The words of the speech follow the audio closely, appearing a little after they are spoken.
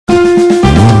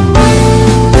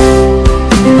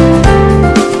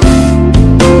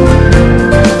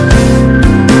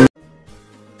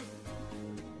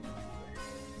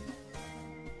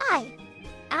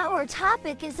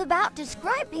topic is about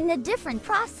describing the different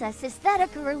processes that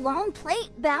occur along plate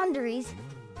boundaries.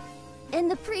 In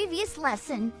the previous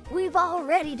lesson, we've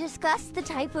already discussed the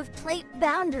type of plate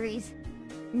boundaries.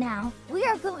 Now, we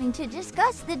are going to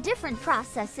discuss the different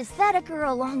processes that occur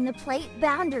along the plate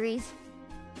boundaries.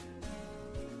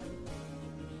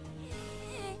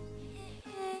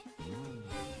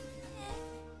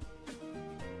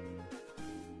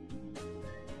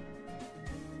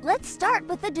 Let's start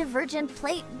with the divergent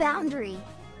plate boundary.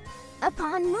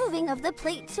 Upon moving of the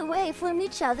plates away from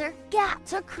each other,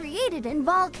 gaps are created and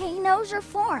volcanoes are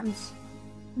formed.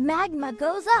 Magma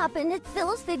goes up and it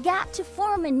fills the gap to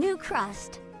form a new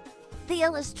crust. The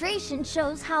illustration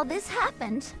shows how this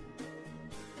happened.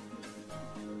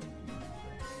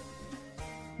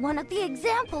 One of the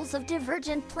examples of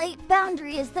divergent plate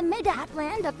boundary is the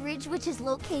Mid-Atlantic Ridge, which is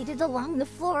located along the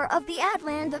floor of the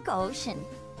Atlantic Ocean.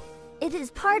 It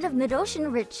is part of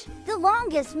Mid-Ocean Ridge, the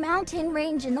longest mountain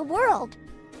range in the world.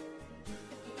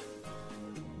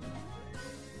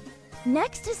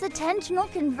 Next is the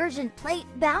tensional convergent plate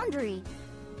boundary.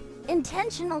 In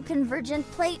tensional convergent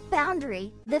plate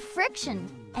boundary, the friction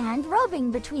and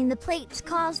rubbing between the plates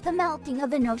cause the melting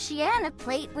of an oceanic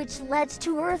plate, which leads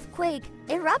to earthquake,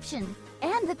 eruption,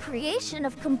 and the creation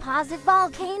of composite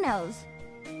volcanoes.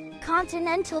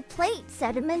 Continental plate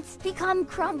sediments become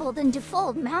crumbled into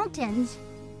fold mountains.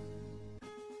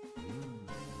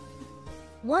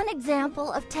 One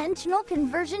example of tensional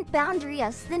convergent boundary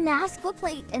is the Nazca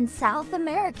Plate and South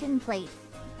American Plate.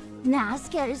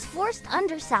 Nazca is forced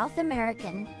under South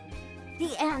American.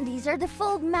 The Andes are the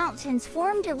fold mountains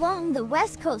formed along the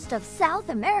west coast of South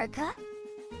America.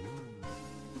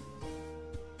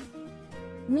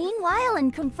 Meanwhile,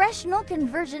 in compressional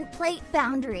convergent plate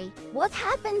boundary, what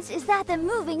happens is that the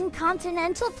moving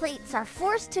continental plates are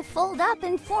forced to fold up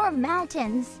and form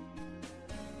mountains.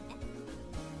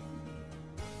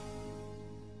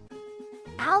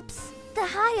 Alps, the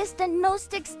highest and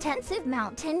most extensive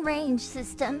mountain range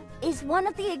system, is one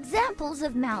of the examples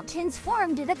of mountains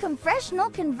formed at a compressional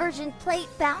convergent plate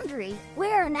boundary,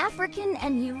 where an African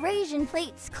and Eurasian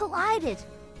plates collided.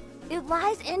 It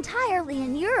lies entirely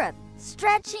in Europe,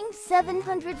 stretching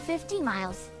 750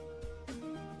 miles.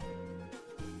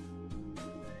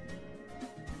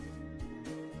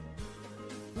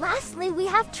 Lastly, we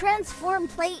have transform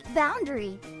plate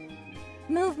boundary.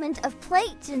 Movement of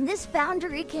plates in this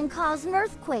boundary can cause an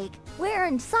earthquake,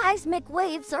 wherein seismic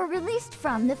waves are released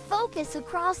from the focus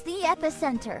across the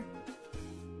epicenter.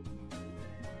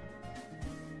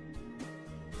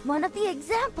 One of the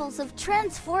examples of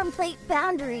transform plate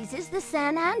boundaries is the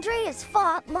San Andreas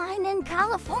Fault Line in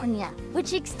California,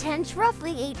 which extends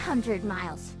roughly 800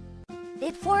 miles.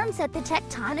 It forms at the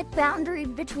tectonic boundary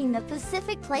between the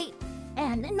Pacific Plate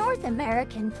and the North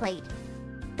American Plate.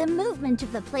 The movement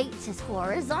of the plates is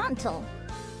horizontal.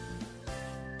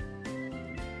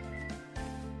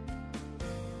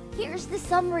 Here's the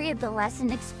summary of the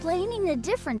lesson explaining the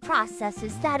different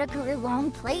processes that occur along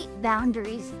plate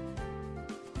boundaries.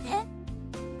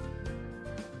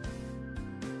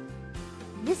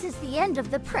 This is the end of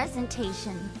the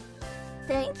presentation.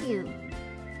 Thank you.